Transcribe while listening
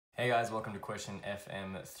Hey guys, welcome to question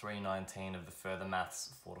FM319 of the Further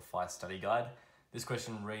Maths Fortify study guide. This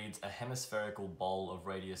question reads, a hemispherical bowl of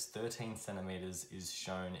radius 13 centimeters is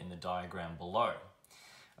shown in the diagram below.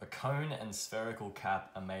 A cone and spherical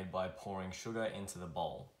cap are made by pouring sugar into the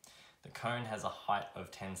bowl. The cone has a height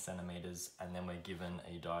of 10 centimeters, and then we're given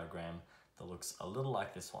a diagram that looks a little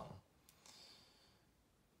like this one.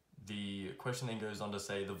 The question then goes on to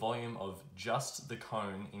say the volume of just the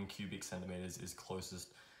cone in cubic centimeters is closest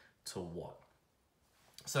to what?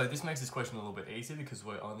 So this makes this question a little bit easier because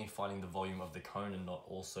we're only finding the volume of the cone and not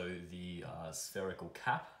also the spherical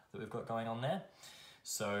cap that we've got going on there.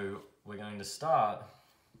 So we're going to start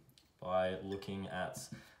by looking at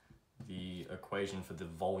the equation for the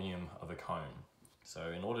volume of a cone.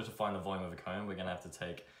 So in order to find the volume of a cone, we're going to have to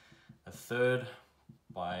take a third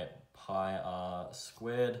by pi r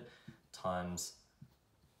squared times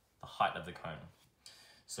the height of the cone.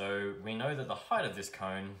 So we know that the height of this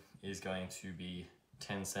cone is going to be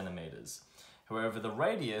 10 centimeters. However, the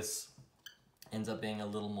radius ends up being a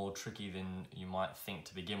little more tricky than you might think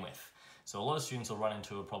to begin with. So a lot of students will run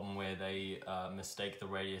into a problem where they mistake the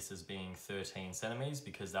radius as being 13 centimeters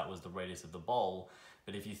because that was the radius of the bowl.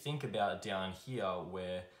 But if you think about down here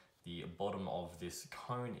where the bottom of this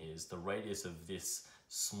cone is, the radius of this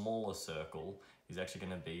smaller circle is actually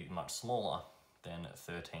going to be much smaller than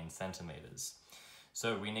 13 centimeters.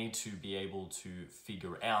 So we need to be able to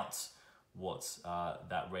figure out what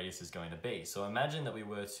that radius is going to be. So imagine that we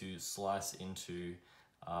were to slice into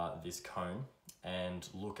this cone and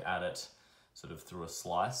look at it sort of through a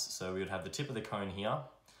slice. So we would have the tip of the cone here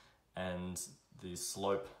and the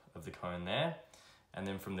slope of the cone there. And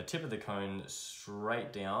then from the tip of the cone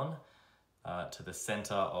straight down to the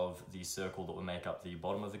center of the circle that will make up the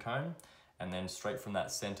bottom of the cone, and then straight from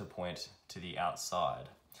that center point to the outside.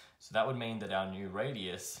 So that would mean that our new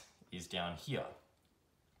radius is down here.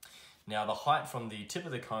 Now the height from the tip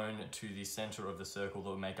of the cone to the center of the circle that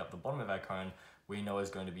will make up the bottom of our cone, we know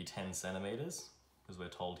is going to be 10 centimeters, as we're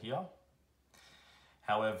told here.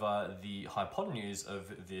 However, the hypotenuse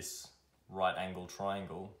of this right angle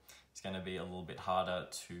triangle is going to be a little bit harder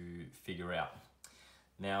to figure out.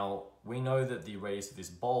 Now, we know that the radius of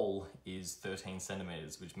this bowl is 13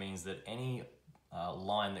 centimeters, which means that any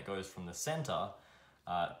line that goes from the center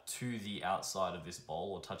to the outside of this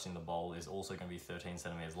bowl or touching the bowl is also going to be 13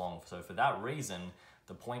 centimeters long. So for that reason,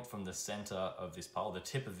 the point from the center of this bowl, the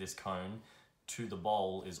tip of this cone to the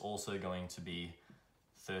bowl is also going to be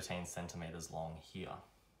 13 centimeters long here.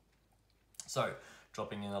 So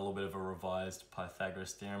dropping in a little bit of a revised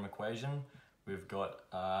Pythagoras theorem equation, we've got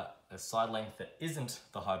a side length that isn't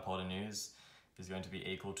the hypotenuse is going to be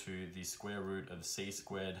equal to the square root of c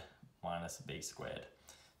squared minus b squared.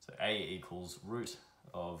 So a equals root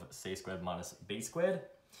of c squared minus b squared.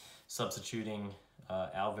 Substituting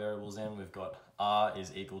our variables in, we've got r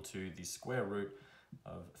is equal to the square root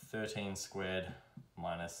of 13 squared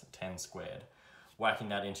minus 10 squared. Whacking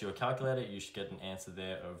that into your calculator, you should get an answer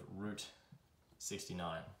there of root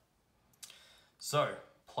 69. So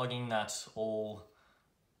plugging that all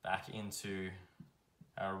back into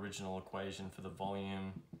our original equation for the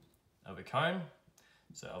volume of a cone.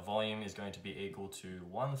 So our volume is going to be equal to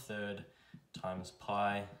 1/3 times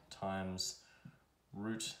pi times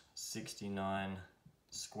root 69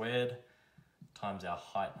 squared times our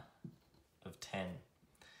height of 10.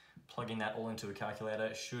 Plugging that all into a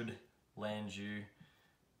calculator should land you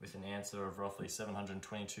with an answer of roughly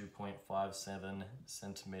 722.57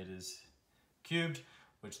 centimeters cubed,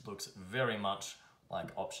 which looks very much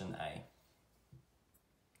like option A.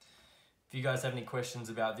 If you guys have any questions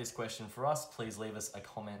about this question for us, please leave us a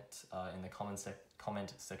comment in the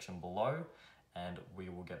comment section below, and we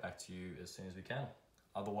will get back to you as soon as we can.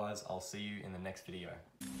 Otherwise, I'll see you in the next video.